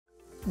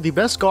The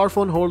best car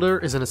phone holder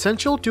is an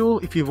essential tool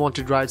if you want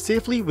to drive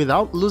safely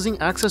without losing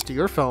access to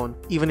your phone.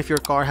 Even if your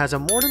car has a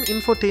modern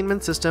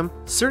infotainment system,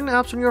 certain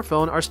apps on your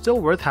phone are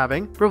still worth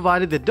having,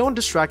 provided they don't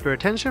distract your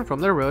attention from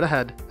the road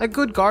ahead. A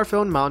good car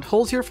phone mount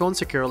holds your phone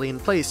securely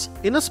in place,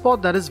 in a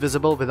spot that is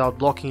visible without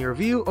blocking your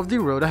view of the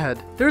road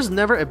ahead. There's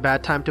never a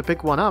bad time to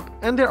pick one up,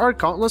 and there are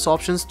countless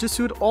options to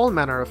suit all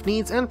manner of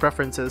needs and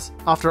preferences.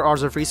 After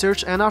hours of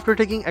research and after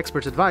taking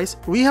experts' advice,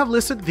 we have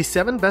listed the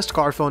 7 best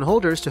car phone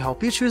holders to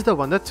help you choose the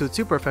one that suits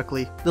you perfectly.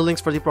 The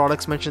links for the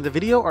products mentioned in the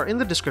video are in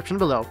the description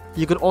below.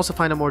 You could also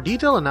find a more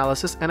detailed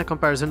analysis and a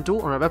comparison tool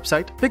on our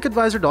website,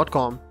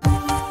 pickadvisor.com.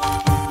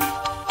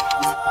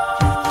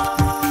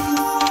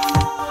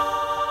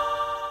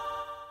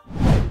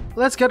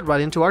 Let's get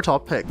right into our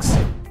top picks.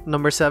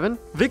 Number 7.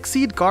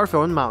 VICSEED Car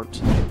Phone Mount.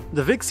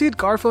 The VICSEED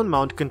car phone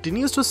mount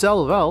continues to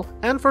sell well,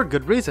 and for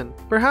good reason.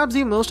 Perhaps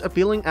the most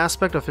appealing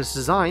aspect of its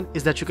design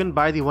is that you can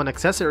buy the one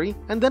accessory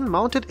and then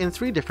mount it in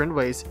 3 different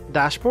ways: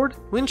 dashboard,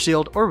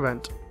 windshield, or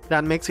vent.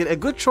 That makes it a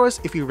good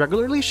choice if you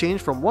regularly change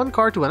from one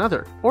car to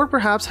another, or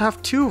perhaps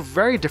have 2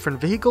 very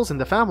different vehicles in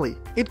the family.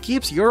 It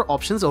keeps your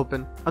options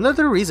open.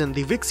 Another reason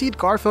the VICSEED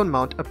car phone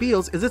mount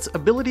appeals is its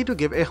ability to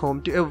give a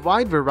home to a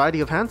wide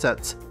variety of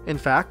handsets. In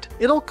fact,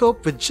 it'll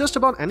cope with just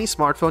about any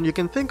smartphone you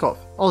can think of.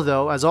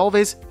 Although, as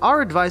always,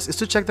 our advice is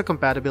to check the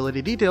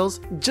compatibility details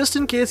just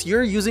in case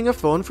you're using a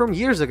phone from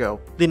years ago.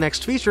 The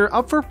next feature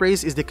up for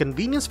praise is the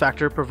convenience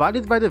factor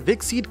provided by the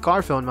VICSEED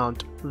car phone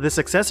mount. This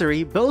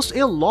accessory boasts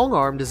a long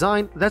arm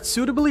design that's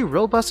suitably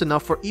robust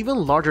enough for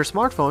even larger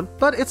smartphone,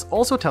 but it's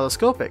also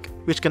telescopic,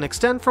 which can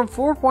extend from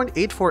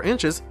 4.84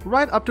 inches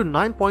right up to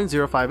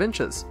 9.05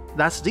 inches.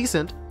 That's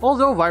decent,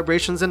 although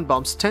vibrations and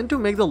bumps tend to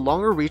make the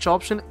longer reach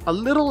option a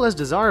little less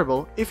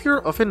desirable if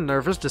you're of a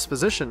nervous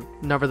disposition.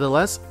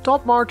 Nevertheless,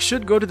 top marks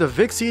should go to the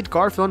VICSEED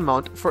car phone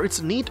mount for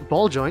its neat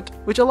ball joint,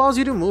 which allows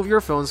you to move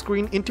your phone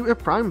screen into a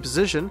prime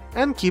position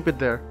and keep it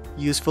there.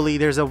 Usefully,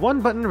 there's a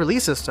one-button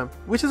release system,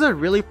 which is a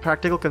really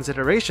practical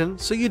consideration,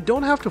 so you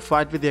don't have to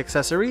fight with the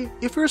accessory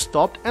if you're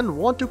stopped and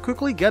want to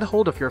quickly get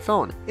hold of your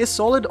phone. A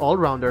solid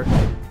all-rounder.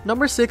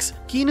 Number 6.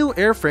 Kenu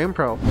Airframe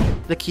Pro.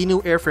 The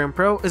Kenu Airframe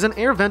Pro is an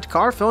air vent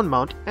car phone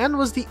mount and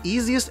was the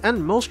easiest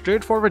and most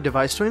straightforward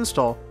device to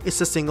install.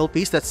 It's a single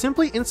piece that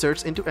simply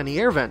inserts into any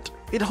air vent.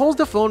 It holds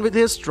the phone with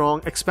a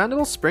strong,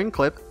 expandable spring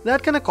clip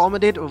that can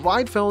accommodate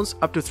wide phones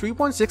up to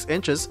 3.6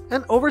 inches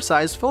and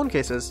oversized phone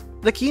cases.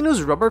 The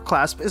Kenu's rubber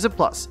clasp is a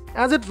plus,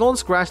 as it won't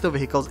scratch the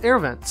vehicle's air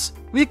vents.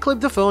 We clip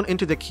the phone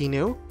into the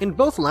Kenu in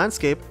both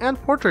landscape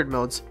and portrait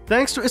modes,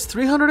 thanks to its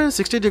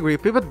 360-degree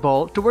pivot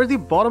ball toward the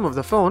bottom of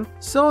the phone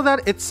so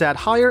that it sat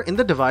higher in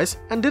the device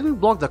and didn't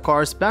block the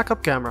car's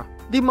backup camera.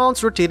 The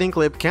mount's rotating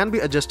clip can be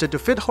adjusted to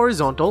fit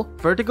horizontal,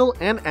 vertical,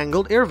 and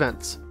angled air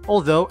vents.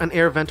 Although an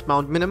air vent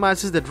mount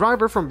minimizes the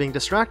driver from being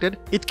distracted,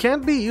 it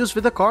can't be used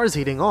with the car's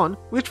heating on,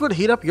 which would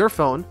heat up your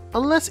phone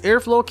unless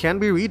airflow can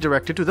be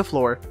redirected to the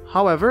floor.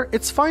 However,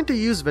 it's fine to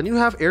use when you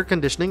have air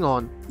conditioning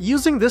on.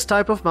 Using this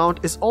type of mount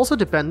is also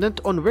dependent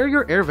on where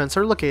your air vents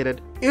are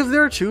located. If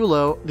they're too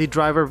low, the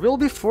driver will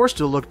be forced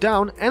to look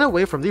down and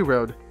away from the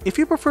road. If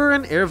you prefer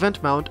an air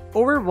vent mount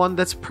over one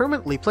that's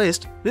permanently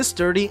placed, this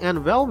sturdy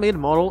and well-made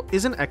model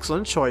is an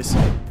excellent choice.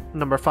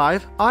 Number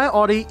 5.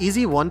 iOttie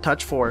Easy One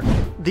Touch 4.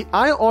 The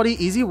iOttie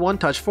Easy One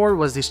Touch 4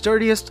 was the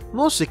sturdiest,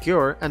 most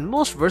secure, and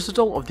most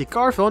versatile of the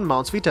car phone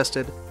mounts we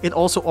tested. It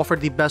also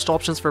offered the best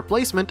options for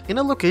placement in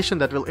a location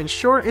that will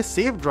ensure a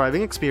safe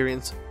driving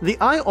experience. The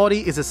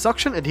iOttie is a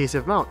suction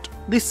adhesive mount.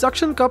 The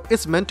suction cup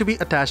is meant to be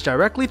attached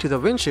directly to the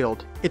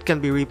windshield. It can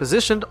be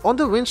repositioned on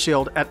the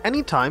windshield at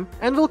any time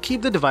and will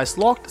keep the device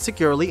locked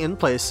securely in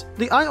place.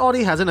 The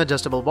iOttie has an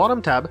adjustable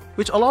bottom tab,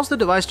 which allows the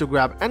device to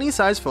grab any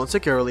size phone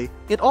securely.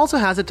 It also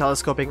has a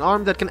telescoping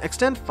arm that can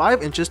extend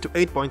 5 inches to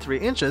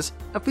 8.3 inches,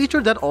 a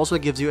feature that also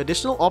gives you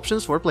additional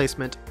options for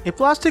placement. A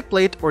plastic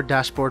plate or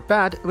dashboard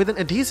pad with an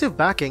adhesive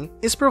backing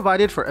is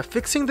provided for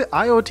affixing the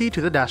iOttie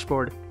to the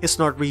dashboard. It's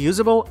not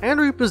reusable, and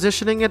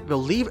repositioning it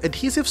will leave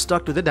adhesive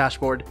stuck to the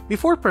dashboard.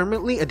 Before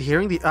permanently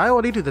adhering the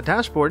iOttie to the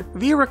dashboard,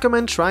 we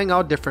recommend trying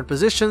out different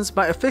positions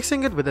by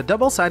affixing it with a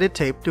double-sided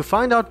tape to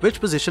find out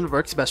which position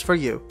works best for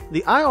you.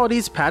 The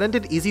iOttie's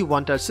patented Easy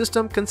One Touch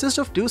system consists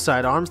of 2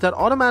 sidearms that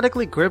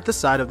automatically grip the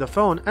side of the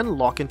phone and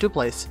lock into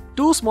place.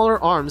 2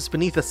 smaller arms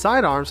beneath the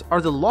sidearms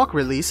are the lock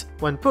release.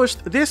 When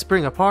pushed, they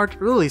spring apart,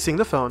 releasing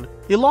the phone.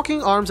 The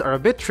locking arms are a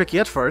bit tricky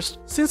at first,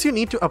 since you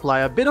need to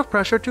apply a bit of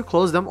pressure to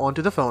close them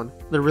onto the phone.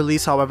 The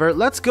release, however,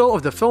 lets go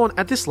of the phone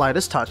at the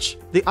slightest touch.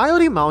 The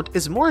iOttie mount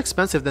is more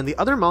expensive than the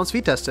other mounts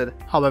we tested.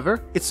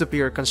 However, its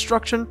superior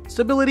construction,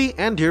 stability,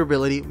 and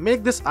durability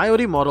make this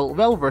iOttie model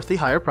well worth the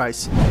higher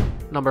price.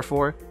 Number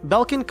 4.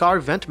 Belkin Car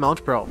Vent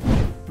Mount Pro.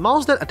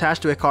 Mounts that attach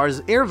to a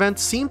car's air vent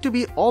seem to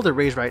be all the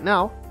rage right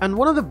now, and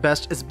one of the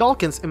best is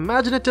Belkin's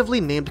imaginatively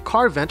named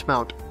car vent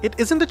mount. It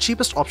isn't the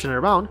cheapest option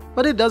around,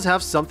 but it does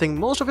have something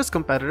most of its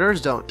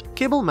competitors don't: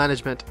 cable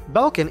management.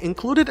 Belkin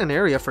included an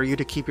area for you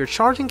to keep your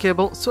charging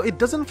cable so it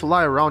doesn't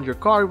fly around your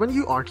car when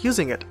you aren't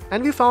using it,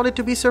 and we found it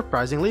to be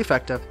surprisingly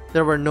effective.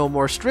 There were no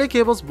more stray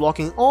cables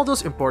blocking all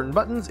those important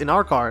buttons in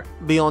our car.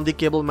 Beyond the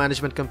cable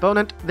management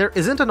component, there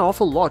isn't an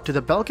awful lot to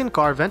the Belkin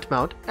car vent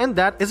mount, and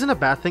that isn't a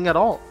bad thing at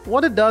all.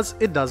 What it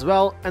does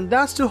well, and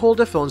that's to hold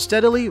the phone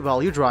steadily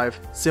while you drive.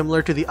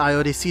 Similar to the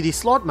iOttie CD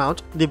slot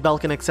mount, the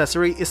Belkin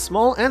accessory is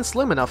small and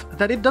slim enough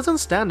that it doesn't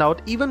stand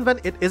out even when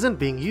it isn't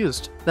being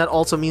used. That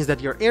also means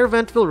that your air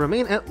vent will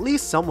remain at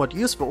least somewhat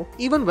useful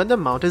even when the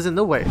mount is in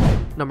the way.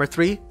 Number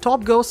 3.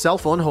 Topgo cell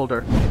phone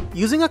holder.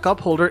 Using a cup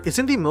holder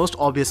isn't the most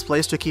obvious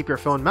place to keep your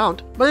phone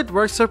mount, but it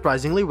works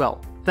surprisingly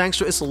well. Thanks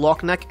to its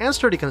lock neck and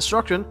sturdy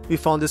construction, we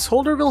found this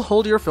holder will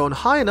hold your phone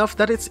high enough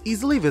that it's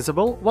easily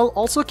visible while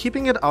also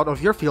keeping it out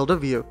of your field of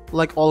view.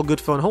 Like all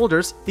good phone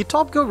holders, the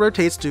Topgo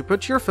rotates to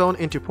put your phone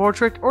into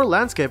portrait or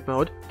landscape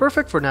mode,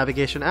 perfect for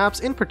navigation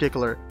apps in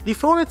particular. The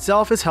phone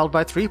itself is held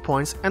by 3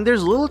 points, and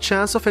there's little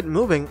chance of it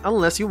moving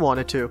unless you want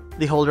it to.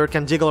 The holder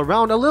can jiggle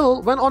around a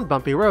little when on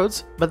bumpy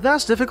roads, but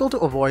that's difficult to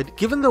avoid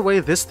given the way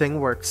this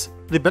thing works.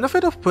 The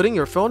benefit of putting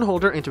your phone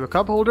holder into a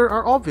cup holder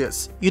are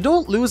obvious. You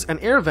don't lose an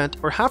air vent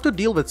or have to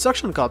deal with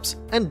suction cups,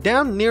 and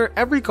damn near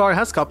every car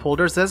has cup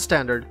holders as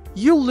standard.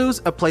 You'll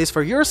lose a place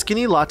for your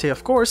skinny latte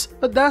of course,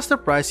 but that's the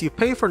price you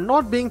pay for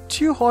not being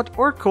too hot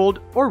or cold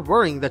or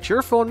worrying that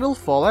your phone will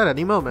fall at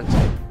any moment.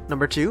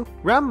 Number 2.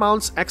 RAM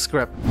Mounts X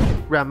Grip.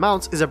 RAM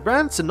Mounts is a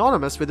brand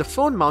synonymous with the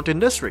phone mount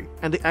industry,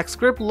 and the X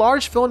Grip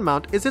large phone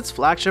mount is its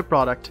flagship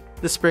product.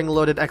 The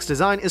spring-loaded X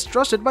design is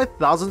trusted by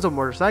thousands of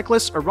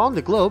motorcyclists around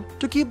the globe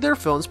to keep their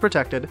phones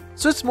protected,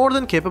 so it's more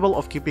than capable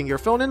of keeping your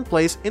phone in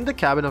place in the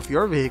cabin of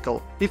your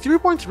vehicle. The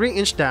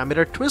 3.3-inch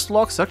diameter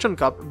twist-lock suction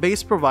cup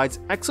base provides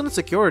excellent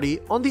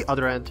security on the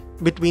other end.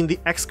 Between the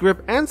X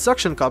grip and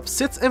suction cup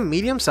sits a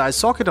medium-sized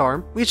socket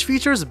arm, which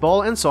features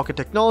ball and socket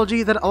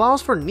technology that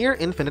allows for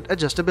near-infinite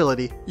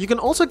adjustability. You can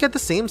also get the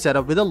same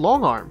setup with a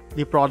long arm.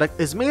 The product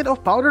is made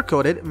of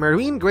powder-coated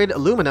marine-grade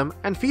aluminum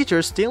and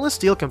features stainless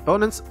steel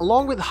components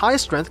along with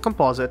high-strength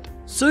composite.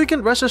 So you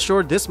can rest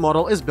assured this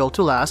model is built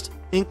to last.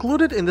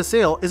 Included in the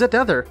sale is a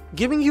tether,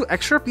 giving you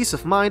extra peace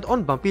of mind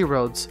on bumpy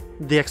roads.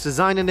 The X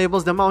design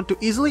enables the mount to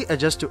easily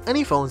adjust to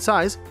any phone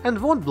size and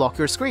won't block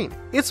your screen.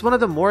 It's one of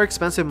the more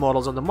expensive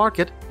models on the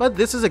market, but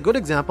this is a good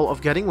example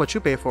of getting what you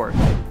pay for.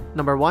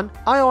 Number 1.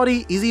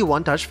 iOttie Easy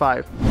One Touch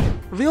 5.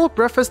 We'll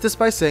preface this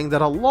by saying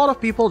that a lot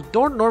of people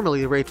don't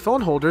normally rate phone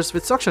holders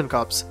with suction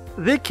cups.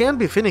 They can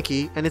be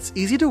finicky, and it's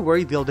easy to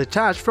worry they'll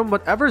detach from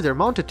whatever they're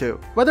mounted to,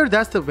 whether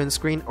that's the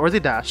windscreen or the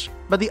dash.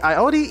 But the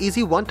iOttie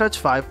Easy One Touch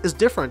 5 is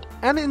different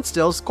and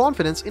instills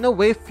confidence in a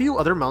way few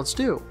other mounts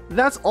do.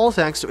 That's all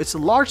thanks to its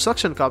large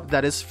suction cup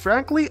that is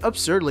frankly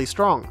absurdly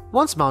strong.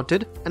 Once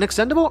mounted, an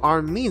extendable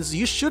arm means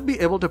you should be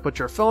able to put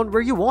your phone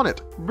where you want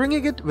it,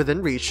 bringing it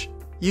within reach.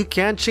 You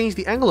can't change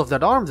the angle of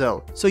that arm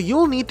though, so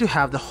you'll need to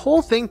have the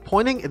whole thing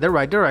pointing in the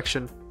right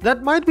direction.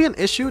 That might be an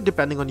issue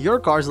depending on your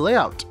car's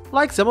layout.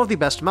 Like some of the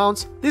best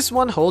mounts, this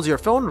one holds your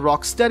phone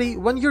rock steady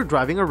when you're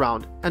driving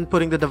around, and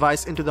putting the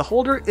device into the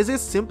holder is a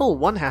simple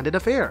one-handed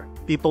affair.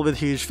 People with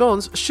huge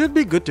phones should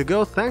be good to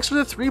go thanks to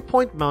the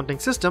 3-point mounting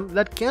system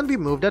that can be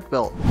moved at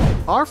will.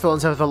 Our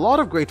phones have a lot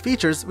of great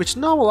features which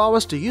now allow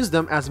us to use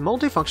them as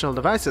multifunctional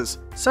devices,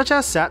 such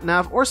as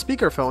sat-nav or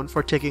speakerphone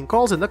for taking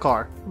calls in the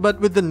car. But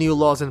with the new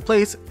laws in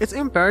place, it's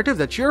imperative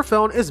that your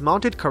phone is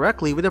mounted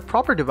correctly with a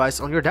proper device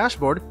on your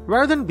dashboard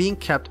rather than being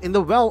kept in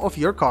the well of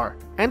your car.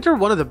 Enter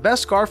one of the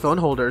best car phone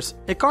holders.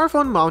 A car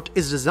phone mount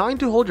is designed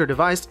to hold your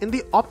device in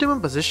the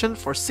optimum position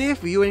for safe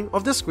viewing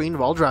of the screen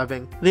while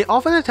driving. They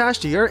often attach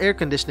to your air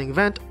conditioning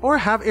vent or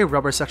have a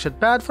rubber suction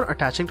pad for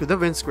attaching to the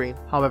windscreen.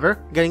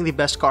 However, getting the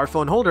best car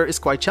phone holder is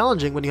quite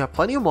challenging when you have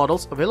plenty of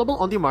models available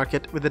on the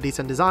market with a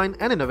decent design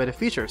and innovative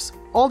features.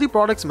 All the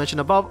products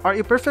mentioned above are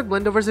a perfect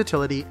blend of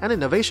versatility and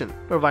innovation,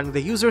 providing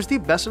the users the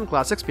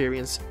best-in-class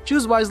experience.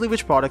 Choose wisely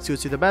which product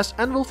suits you the best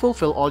and will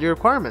fulfill all your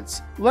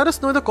requirements. Let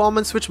us know in the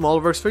comments which model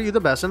works for you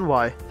the best and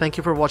why. Thank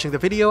you for watching the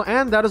video,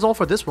 and that is all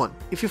for this one.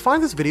 If you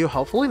find this video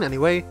helpful in any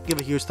way, give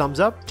a huge thumbs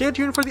up, stay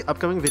tuned for the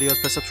upcoming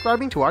videos by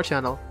subscribing to our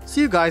channel.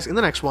 See you guys in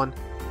the next one.